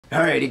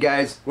Alrighty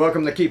guys,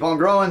 welcome to Keep On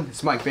Growing.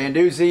 It's Mike Van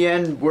Doozy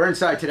and we're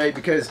inside today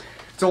because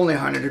it's only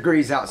 100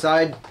 degrees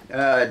outside.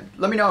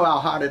 Let me know how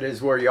hot it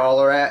is where y'all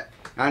are at.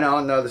 I know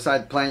on the other side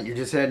of the planet you're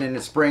just heading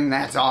into spring,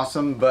 that's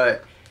awesome,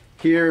 but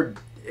here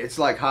it's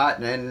like hot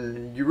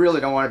and you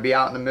really don't want to be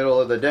out in the middle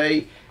of the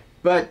day.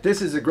 But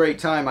this is a great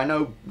time. I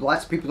know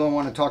lots of people don't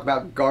want to talk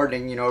about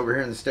gardening, you know, over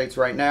here in the States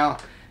right now,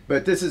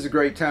 but this is a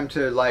great time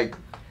to like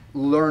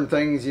learn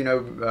things, you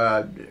know,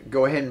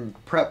 go ahead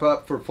and prep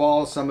up for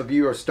fall. Some of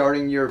you are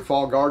starting your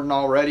fall garden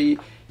already,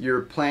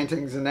 your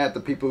plantings and that, the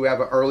people who have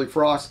an early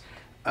frost.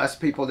 Us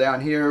people down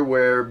here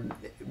where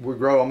we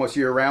grow almost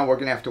year round, we're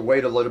gonna have to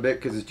wait a little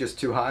bit because it's just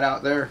too hot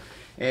out there,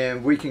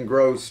 and we can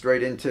grow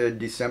straight into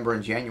December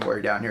and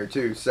January down here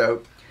too.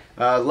 So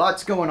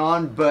lots going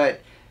on,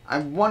 but I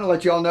want to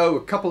let y'all know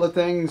a couple of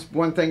things.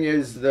 One thing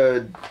is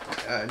the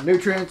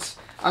nutrients.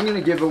 I'm going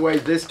to give away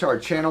this to our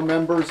channel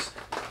members.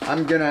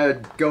 I'm going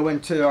to go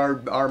into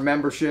our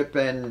membership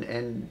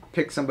and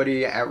pick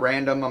somebody at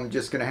random. I'm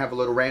just going to have a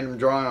little random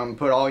drawing. I'm going to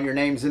put all your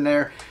names in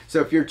there.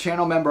 So if you're a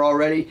channel member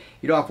already,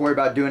 you don't have to worry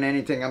about doing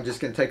anything. I'm just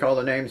going to take all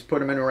the names, put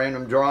them in a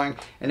random drawing,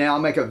 and then I'll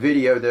make a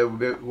video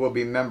that will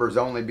be members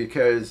only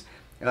because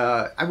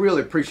I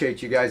really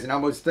appreciate you guys. And I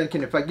was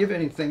thinking if I give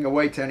anything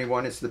away to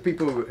anyone, it's the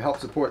people who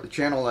help support the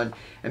channel and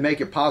make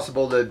it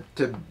possible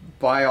to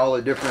buy all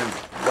the different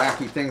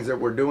wacky things that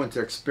we're doing to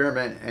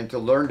experiment and to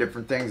learn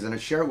different things and to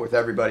share it with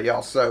everybody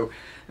else. So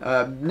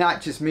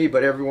not just me,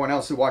 but everyone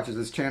else who watches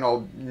this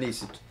channel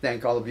needs to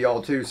thank all of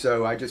y'all too.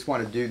 So I just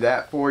want to do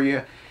that for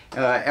you.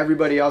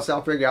 Everybody else,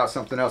 I'll figure out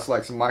something else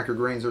like some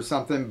microgreens or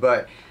something,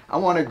 but I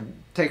want to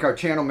take our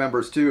channel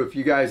members too. If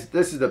you guys,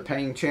 this is the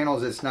paying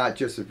channels, it's not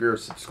just if you're a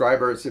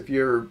subscriber, it's if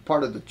you're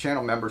part of the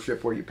channel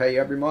membership where you pay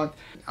every month.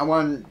 I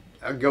want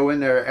to go in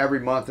there every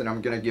month and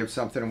I'm going to give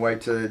something away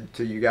to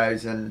you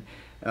guys. And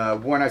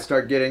when I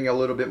start getting a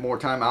little bit more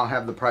time, I'll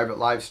have the private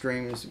live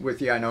streams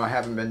with you. I know I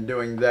haven't been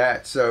doing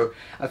that, so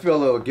I feel a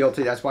little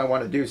guilty. That's why I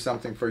want to do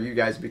something for you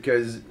guys,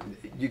 because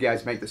you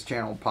guys make this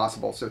channel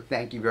possible, so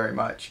thank you very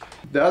much.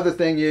 The other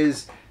thing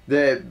is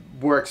that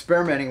we're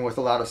experimenting with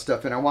a lot of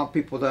stuff, and I want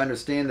people to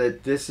understand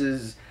that this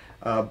is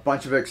a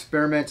bunch of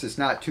experiments. It's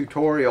not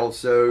tutorials,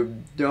 so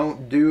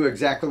don't do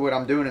exactly what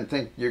I'm doing and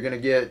think you're going to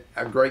get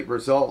a great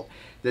result.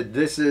 That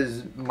this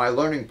is my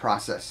learning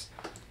process,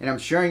 and I'm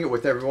sharing it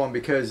with everyone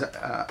because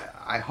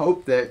I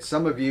hope that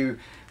some of you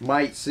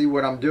might see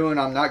what I'm doing.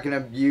 I'm not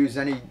going to use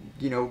any,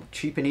 you know,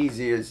 cheap and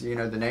easy is, you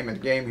know, the name of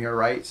the game here,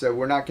 right? So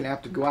we're not going to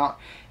have to go out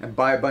and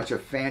buy a bunch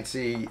of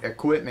fancy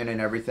equipment and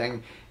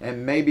everything.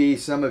 And maybe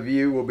some of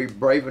you will be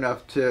brave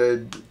enough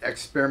to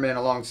experiment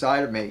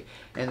alongside of me.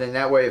 And then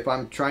that way, if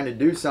I'm trying to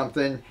do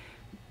something,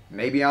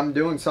 maybe I'm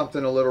doing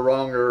something a little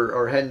wrong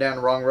or heading down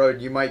the wrong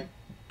road, you might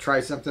try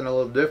something a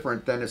little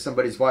different than if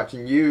somebody's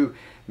watching you.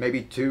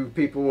 Maybe two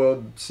people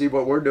will see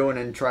what we're doing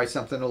and try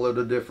something a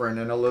little different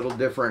and a little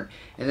different,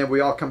 and then we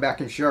all come back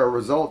and share our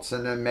results,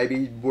 and then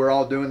maybe we're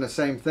all doing the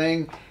same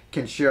thing,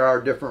 can share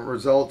our different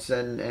results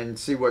and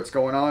see what's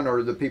going on.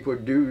 Or the people who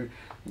do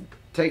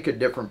take a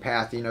different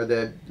path, you know,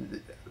 that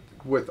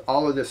with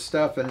all of this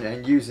stuff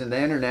and using the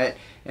internet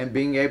and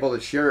being able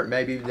to share it,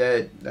 maybe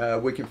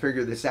that we can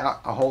figure this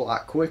out a whole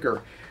lot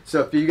quicker.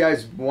 So if you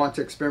guys want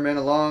to experiment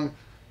along,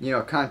 you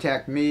know,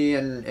 contact me,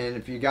 and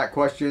if you got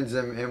questions,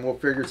 and we'll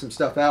figure some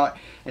stuff out.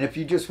 And if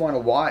you just want to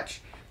watch,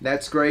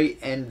 that's great.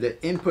 And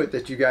the input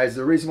that you guys,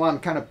 the reason why I'm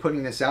kind of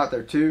putting this out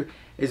there too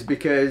is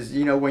because,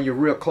 you know, when you're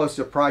real close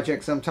to a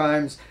project,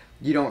 sometimes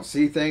you don't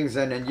see things,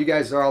 and you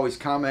guys are always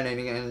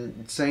commenting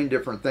and saying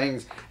different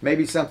things.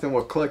 Maybe something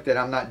will click that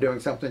I'm not doing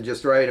something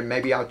just right, and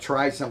maybe I'll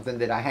try something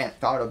that I hadn't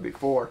thought of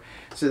before.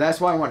 So that's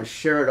why I want to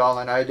share it all.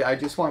 And I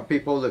just want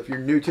people, if you're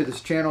new to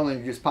this channel and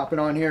you're just popping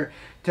on here,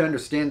 to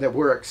understand that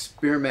we're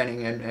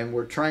experimenting and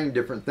we're trying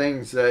different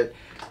things. That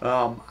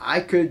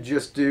I could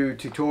just do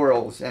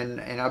tutorials,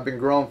 and I've been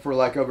growing for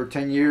like over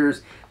 10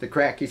 years, the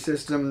Kratky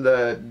system,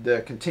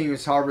 the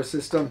continuous harvest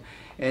system,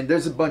 and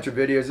there's a bunch of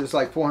videos. There's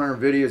like 400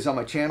 videos on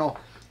my channel,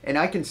 and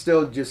I can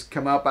still just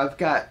come up. I've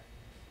got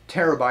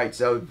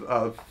terabytes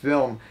of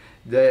film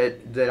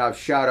that I've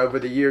shot over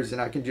the years,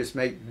 and I can just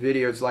make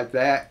videos like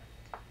that.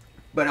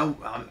 But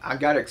I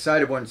got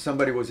excited when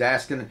somebody was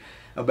asking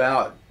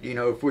about, you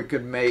know, if we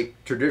could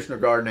make traditional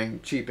gardening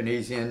cheap and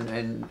easy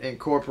and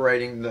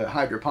incorporating the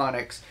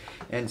hydroponics.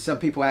 And some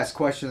people ask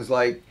questions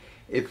like,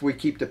 if we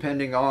keep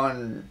depending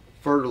on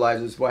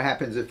fertilizers, what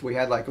happens if we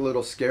had like a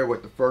little scare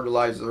with the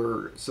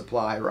fertilizer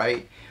supply,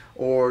 right?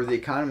 Or the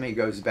economy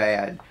goes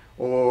bad,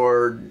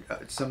 or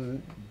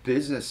some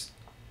business,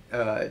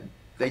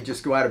 they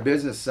just go out of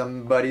business,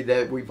 somebody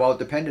that we've all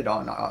depended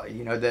on,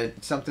 you know,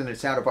 that something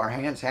that's out of our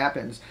hands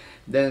happens.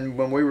 Then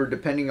when we were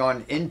depending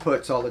on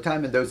inputs all the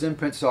time and those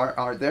inputs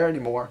aren't there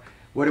anymore,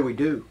 what do we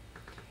do?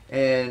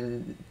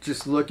 And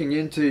just looking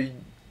into,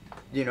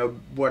 you know,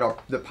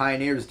 what the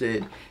pioneers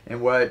did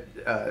and what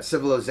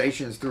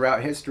civilizations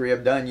throughout history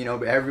have done. You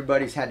know,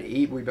 everybody's had to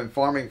eat. We've been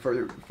farming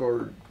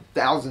for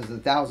thousands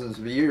and thousands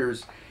of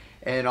years,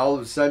 and all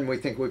of a sudden we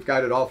think we've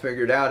got it all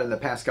figured out in the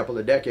past couple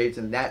of decades,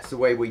 and that's the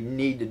way we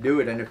need to do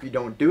it. And if you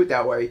don't do it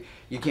that way,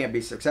 you can't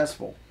be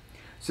successful.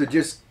 So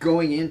just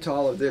going into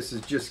all of this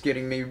is just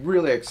getting me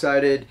really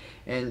excited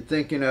and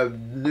thinking of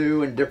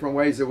new and different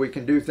ways that we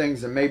can do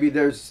things. And maybe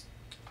there's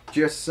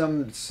just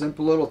some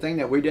simple little thing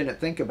that we didn't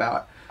think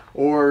about,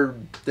 or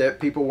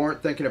that people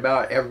weren't thinking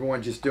about,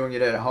 everyone just doing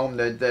it at home,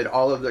 that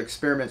all of the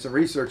experiments and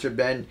research have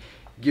been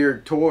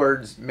geared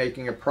towards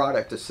making a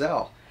product to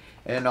sell.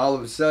 And all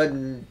of a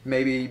sudden,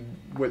 maybe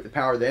with the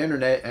power of the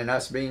internet and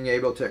us being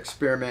able to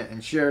experiment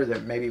and share,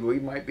 that maybe we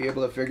might be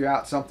able to figure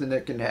out something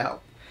that can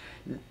help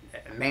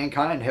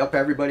mankind, help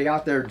everybody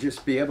out there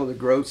just be able to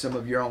grow some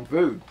of your own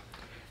food.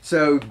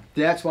 So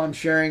that's why I'm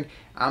sharing.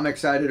 I'm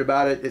excited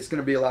about it. It's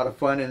going to be a lot of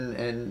fun,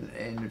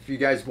 and if you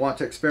guys want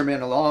to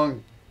experiment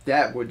along,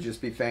 that would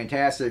just be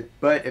fantastic.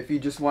 But if you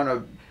just want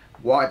to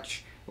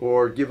watch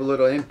or give a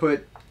little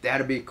input,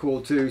 that'd be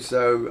cool too.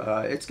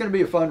 So it's going to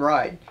be a fun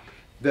ride.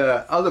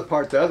 The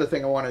other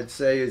thing I wanted to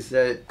say is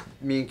that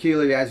me and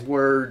Keely, as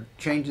we're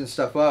changing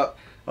stuff up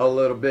a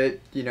little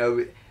bit, you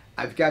know,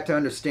 I've got to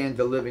understand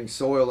the living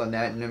soil and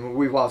that. And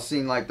we've all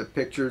seen like the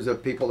pictures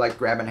of people like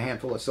grabbing a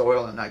handful of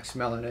soil and like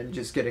smelling it and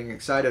just getting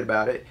excited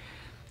about it.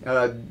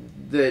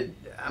 That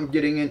I'm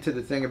getting into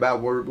the thing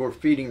about we're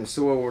feeding the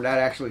soil, we're not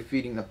actually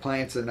feeding the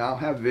plants. And I'll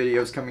have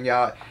videos coming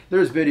out.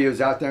 There's videos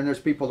out there and there's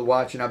people to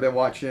watch, and I've been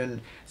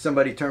watching,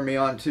 somebody turned me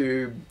on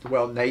to,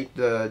 well, Nate,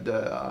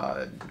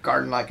 the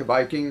Garden Like a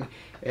Viking,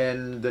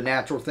 and the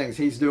natural things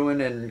he's doing,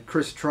 and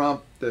Chris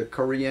Trump, the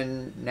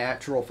Korean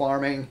natural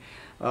farming,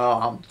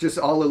 just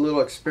all the little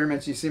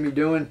experiments you see me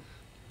doing.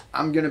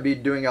 I'm going to be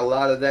doing a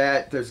lot of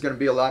that. There's going to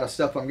be a lot of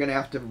stuff. I'm going to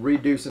have to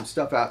redo some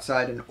stuff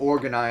outside and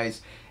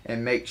organize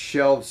and make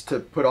shelves to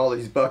put all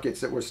these buckets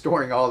that we're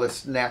storing all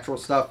this natural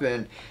stuff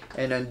in,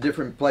 and in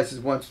different places.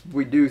 Once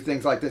we do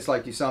things like this,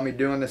 like you saw me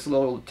doing this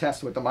little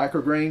test with the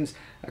microgreens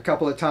a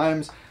couple of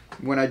times,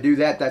 when I do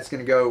that, that's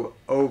going to go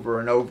over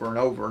and over and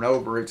over and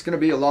over. It's going to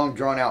be a long,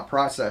 drawn out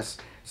process.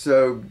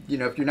 So, you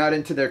know, if you're not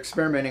into the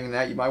experimenting and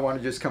that, you might want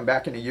to just come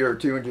back in a year or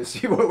two and just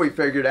see what we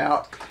figured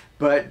out.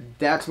 But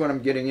that's what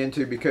I'm getting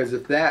into, because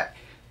if that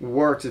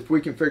works, if we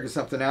can figure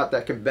something out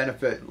that can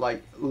benefit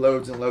like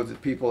loads and loads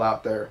of people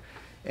out there,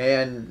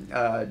 and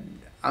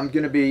I'm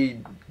going to be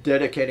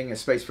dedicating a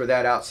space for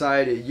that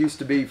outside. It used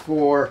to be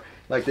for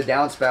like the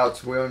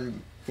downspouts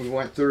when we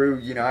went through,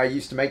 you know, I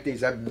used to make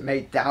these. I've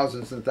made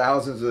thousands and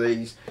thousands of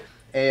these,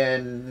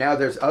 and now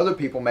there's other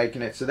people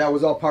making it. So that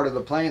was all part of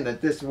the plan,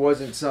 that this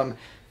wasn't some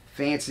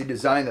fancy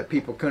design that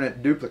people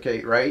couldn't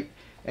duplicate, right?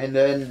 And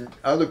then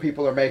other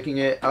people are making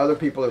it, other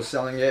people are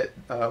selling it.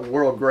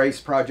 World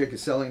Grace Project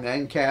is selling the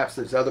end caps.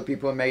 There's other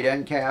people who made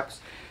end caps.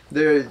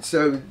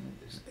 So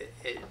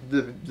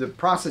the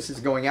process is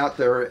going out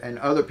there and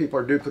other people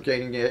are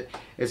duplicating it.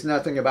 It's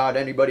nothing about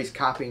anybody's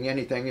copying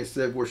anything. It's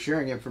that we're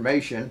sharing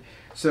information.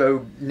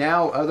 So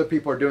now other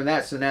people are doing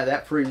that. So now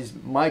that frees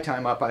my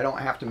time up. I don't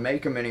have to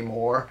make them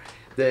anymore.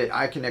 That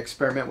I can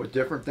experiment with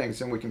different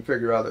things and we can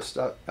figure other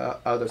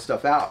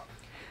stuff out.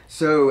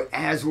 So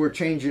as we're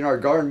changing our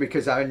garden,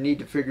 because I need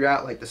to figure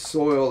out like the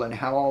soil and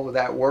how all of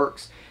that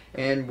works,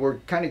 and we're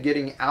kind of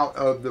getting out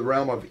of the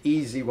realm of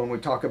easy when we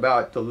talk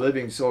about the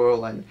living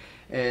soil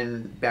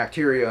and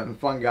bacteria and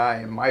fungi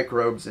and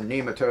microbes and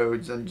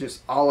nematodes and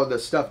just all of the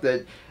stuff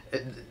that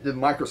the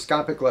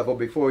microscopic level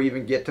before we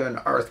even get to an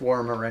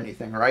earthworm or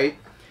anything, right?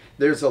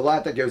 There's a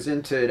lot that goes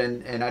into it,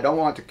 and I don't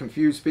want to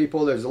confuse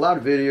people. There's a lot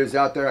of videos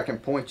out there. I can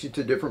point you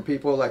to different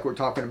people like we're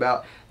talking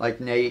about, like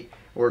Nate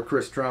or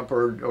Chris Trump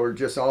or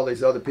just all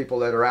these other people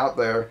that are out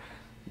there.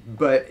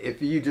 But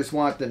if you just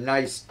want the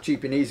nice,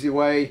 cheap, and easy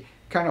way,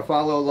 kind of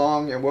follow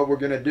along. And what we're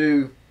going to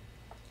do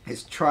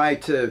is try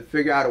to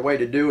figure out a way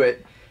to do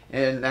it.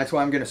 And that's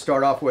why I'm going to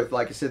start off with,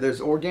 like I said, there's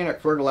organic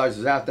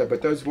fertilizers out there,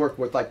 but those work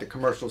with like the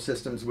commercial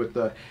systems with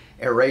the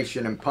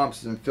aeration and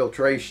pumps and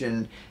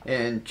filtration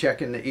and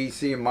checking the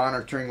EC and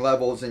monitoring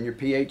levels and your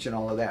pH and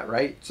all of that,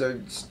 right? So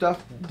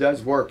stuff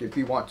does work if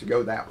you want to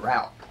go that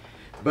route.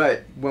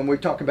 But when we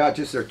talk about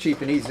just they're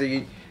cheap and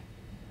easy,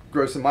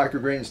 grow some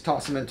microgreens,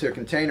 toss them into a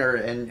container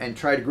and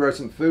try to grow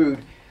some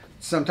food,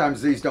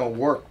 sometimes these don't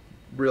work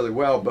really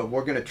well, but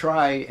we're going to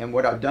try. And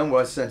what I've done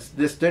was, since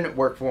this didn't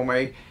work for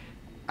me,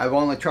 I've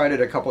only tried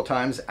it a couple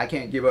times. I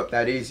can't give up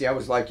that easy. I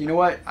was like, you know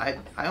what? I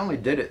only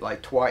did it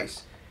like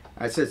twice.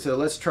 I said, so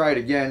let's try it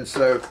again.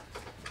 So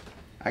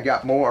I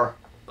got more,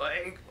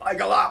 like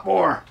a lot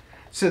more.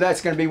 So that's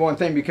going to be one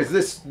thing, because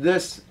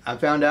this I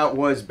found out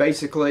was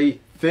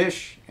basically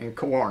fish and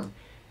corn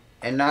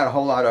and not a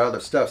whole lot of other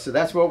stuff. So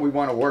that's what we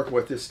want to work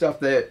with, is stuff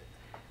that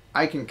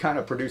I can kind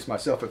of produce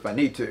myself if I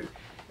need to.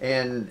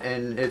 And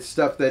it's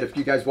stuff that if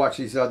you guys watch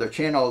these other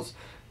channels,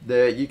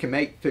 that you can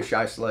make fish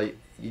isolate.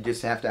 You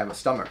just have to have a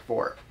stomach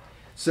for it.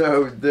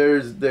 So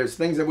there's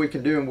things that we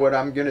can do, and what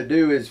I'm going to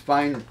do is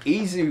find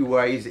easy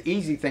ways,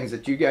 easy things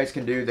that you guys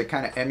can do that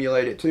kind of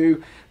emulate it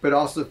too, but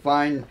also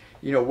find,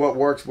 you know, what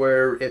works,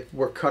 where if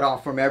we're cut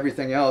off from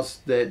everything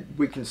else, that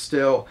we can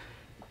still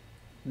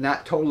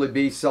not totally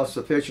be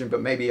self-sufficient,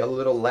 but maybe a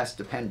little less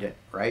dependent,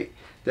 right?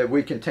 That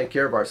we can take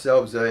care of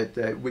ourselves,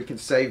 that we can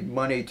save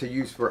money to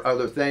use for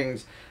other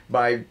things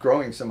by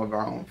growing some of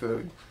our own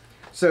food.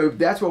 So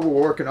that's what we're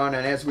working on,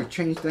 and as we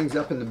change things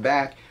up in the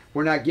back,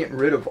 we're not getting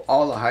rid of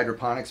all the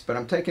hydroponics, but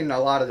I'm taking a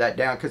lot of that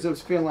down because it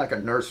was feeling like a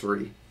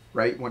nursery,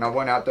 right? When I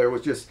went out there, it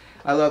was just,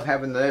 I love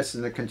having this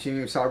and the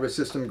continuous harvest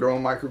system,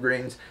 growing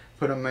microgreens,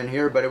 put them in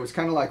here, but it was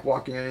kind of like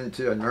walking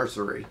into a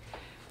nursery.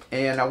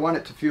 And I want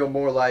it to feel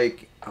more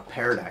like a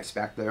paradise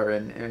back there,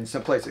 and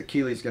someplace that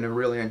Keely's going to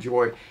really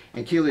enjoy.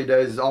 And Keely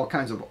does all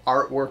kinds of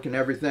artwork and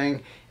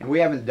everything, and we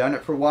haven't done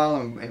it for a while,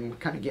 and we're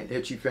kind of getting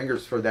itchy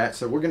fingers for that.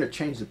 So we're going to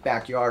change the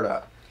backyard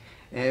up,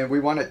 and we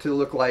want it to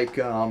look like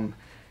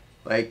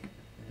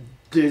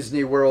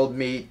Disneyworld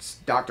meets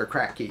Dr.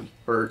 Kratky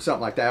or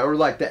something like that, or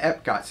like the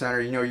Epcot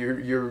Center. You know,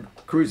 you're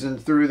cruising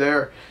through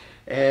there,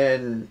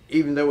 and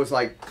even though it was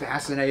like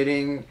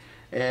fascinating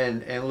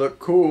and looked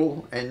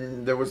cool,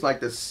 and there was like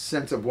this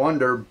sense of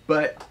wonder,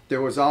 but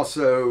there was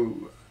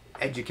also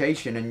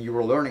education, and you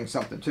were learning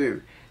something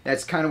too.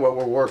 That's kind of what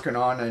we're working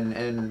on,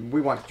 and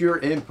we want your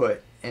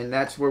input, and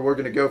that's where we're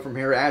going to go from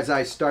here. As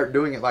I start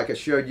doing it, like I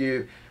showed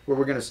you, where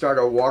we're going to start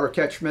our water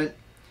catchment,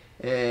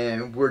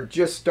 and we're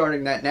just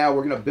starting that now.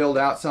 We're going to build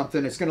out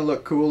something. It's going to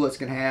look cool. It's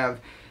going to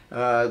have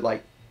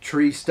like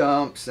tree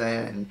stumps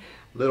and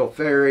little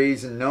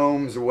fairies and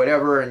gnomes or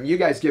whatever, and you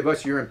guys give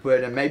us your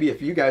input, and maybe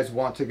if you guys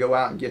want to go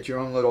out and get your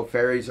own little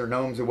fairies or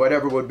gnomes or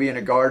whatever would be in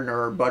a garden,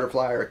 or a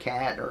butterfly or a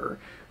cat or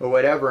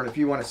whatever, and if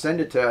you want to send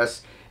it to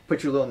us,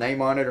 put your little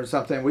name on it or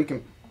something, we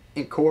can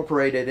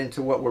incorporate it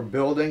into what we're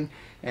building,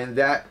 and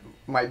that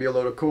might be a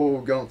little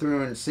cool, going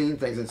through and seeing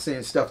things and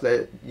seeing stuff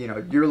that, you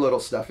know, your little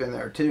stuff in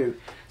there too.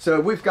 So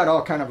we've got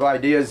all kind of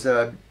ideas,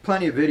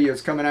 plenty of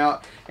videos coming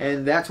out,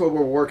 and that's what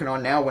we're working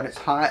on now when it's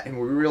hot and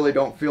we really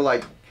don't feel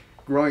like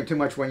growing too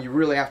much, when you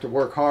really have to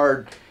work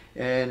hard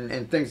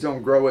and things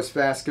don't grow as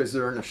fast because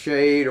they're in the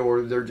shade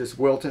or they're just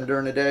wilting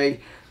during the day.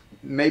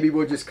 Maybe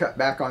we'll just cut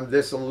back on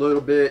this a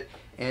little bit,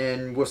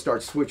 and we'll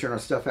start switching our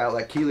stuff out,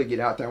 like Keely get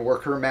out there and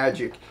work her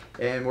magic,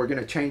 and we're going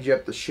to change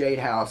up the shade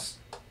house,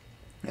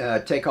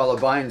 take all the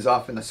vines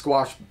off and the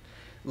squash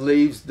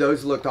leaves.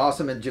 Those looked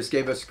awesome and just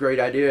gave us a great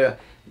idea,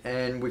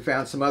 and we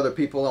found some other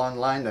people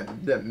online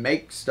that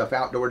make stuff,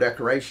 outdoor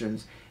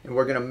decorations, and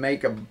we're going to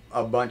make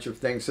a bunch of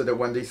things so that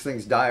when these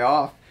things die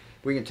off,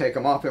 we can take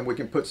them off and we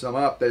can put some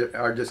up that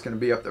are just going to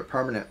be up there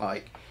permanent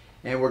like.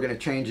 And we're going to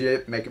change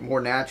it, make it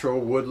more natural,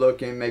 wood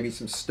looking, maybe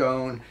some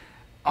stone,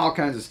 all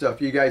kinds of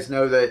stuff. You guys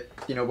know that,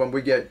 you know, when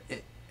we get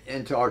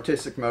into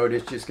artistic mode,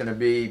 it's just going to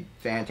be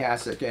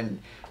fantastic and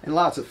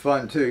lots of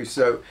fun too.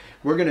 So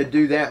we're going to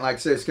do that. Like I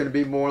said, it's going to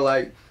be more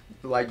like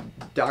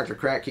Dr.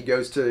 Kratky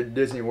goes to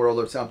Disney World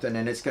or something,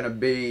 and it's going to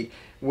be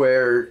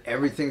where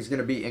everything's going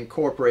to be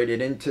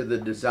incorporated into the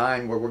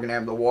design, where we're going to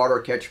have the water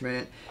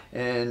catchment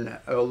and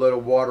a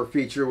little water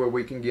feature where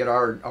we can get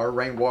our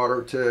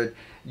rainwater to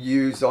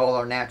use all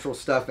our natural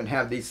stuff and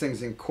have these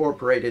things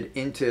incorporated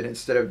into it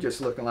instead of just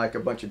looking like a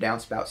bunch of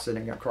downspouts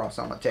sitting across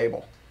on the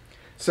table.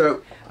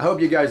 So I hope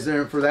you guys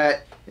are in for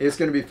that. It's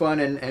going to be fun,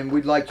 and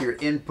we'd like your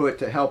input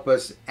to help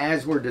us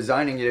as we're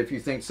designing it. If you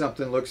think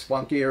something looks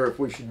funky, or if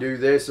we should do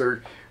this,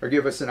 or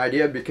give us an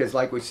idea, because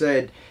like we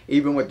said,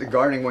 even with the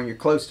gardening, when you're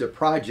close to a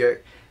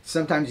project,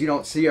 sometimes you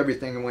don't see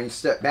everything, and when you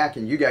step back,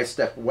 and you guys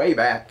step way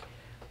back,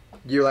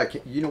 you're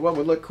like, you know what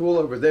would look cool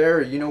over there,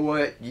 or you know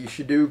what you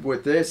should do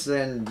with this,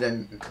 and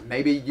then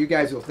maybe you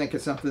guys will think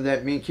of something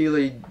that me and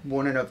Keely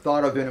wouldn't have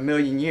thought of in a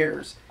million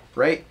years,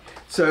 right?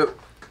 So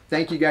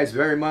thank you guys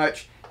very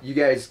much. You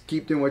guys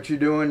keep doing what you're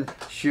doing.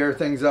 Share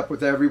things up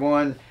with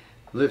everyone.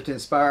 Live to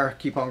inspire.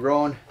 Keep on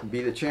growing.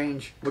 Be the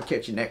change. We'll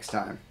catch you next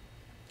time.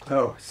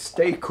 Oh,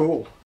 stay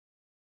cool.